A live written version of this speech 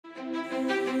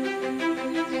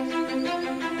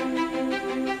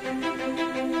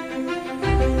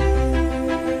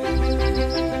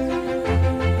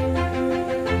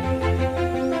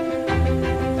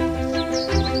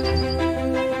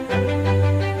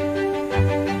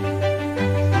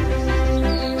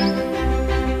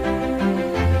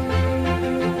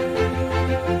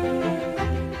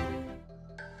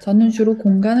저는 주로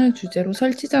공간을 주제로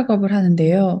설치 작업을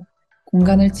하는데요.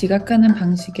 공간을 지각하는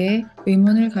방식에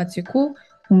의문을 가지고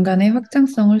공간의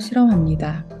확장성을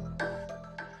실험합니다.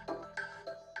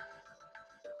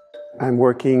 I'm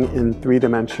working in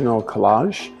three-dimensional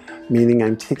collage, meaning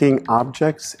I'm taking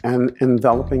objects and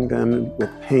enveloping them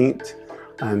with paint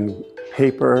and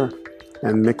paper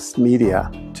and mixed media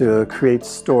to create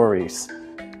stories.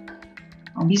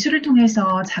 미술을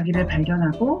통해서 자기를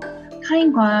발견하고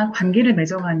타인과 관계를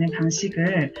맺어가는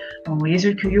방식을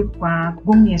예술 교육과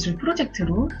공공예술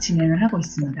프로젝트로 진행을 하고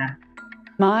있습니다.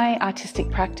 My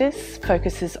artistic practice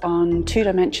focuses on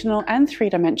two-dimensional and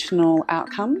three-dimensional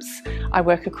outcomes. I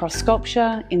work across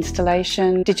sculpture,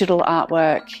 installation, digital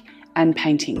artwork and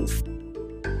paintings.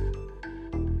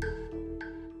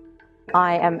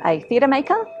 I am a theatre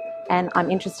maker and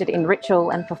I'm interested in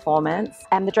ritual and performance.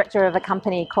 I'm the director of a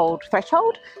company called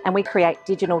Threshold and we create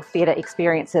digital theatre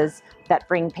experiences that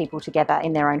bring people together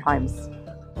in their own homes.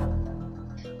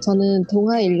 저는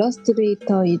동화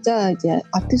일러스트레이터이자 이제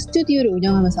아트 스튜디오를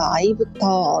운영하면서 아이부터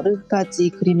어른까지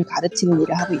그림을 가르치는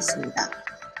일을 하고 있습니다.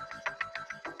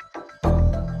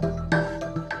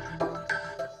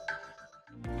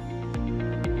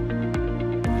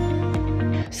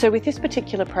 So with this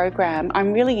particular program,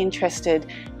 I'm really interested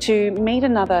to meet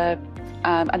another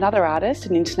artist,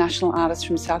 an international artist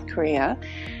from South Korea,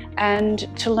 and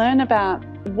to learn about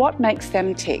what makes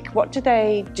them tick. What do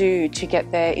they do to get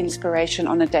their inspiration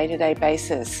on a day-to-day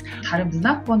basis? 다른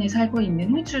문화권에 살고 있는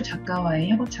홍주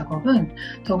작가와의 협업 작업은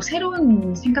더욱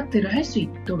새로운 생각들을 할 수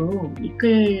있도록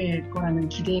이끌 거라는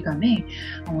기대감에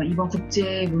이번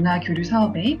국제 문화 교류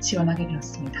사업에 지원하게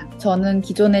되었습니다. 저는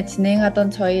기존에 진행하던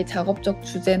저희 작업적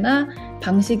주제나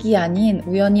방식이 아닌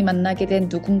우연히 만나게 된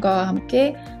누군가와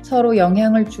함께 서로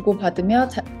영향을 주고받으며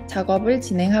작업을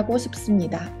진행하고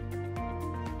싶습니다.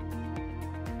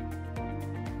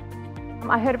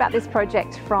 I heard about this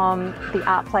project from the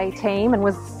Art Play team and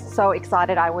was so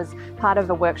excited. I was part of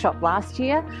a workshop last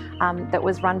year that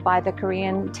was run by the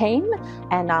Korean team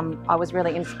and I was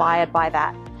really inspired by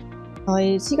that.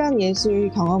 저희 시간 예술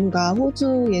경험과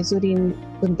호주 예술인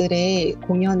분들의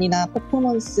공연이나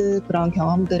퍼포먼스 그런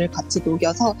경험들을 같이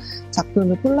녹여서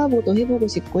작품을 콜라보도 해보고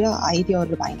싶고요.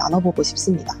 아이디어를 많이 나눠보고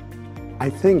싶습니다. I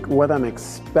think what I'm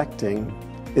expecting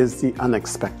is the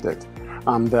unexpected.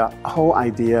 The whole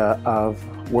idea of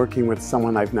working with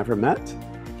someone I've never met,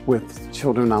 with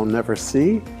children I'll never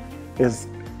see, is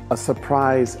a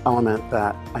surprise element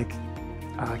that I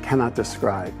cannot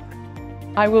describe.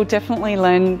 I will definitely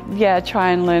try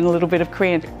and learn a little bit of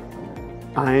Korean.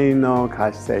 I know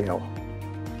가세요.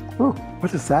 Oh,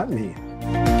 what does that mean?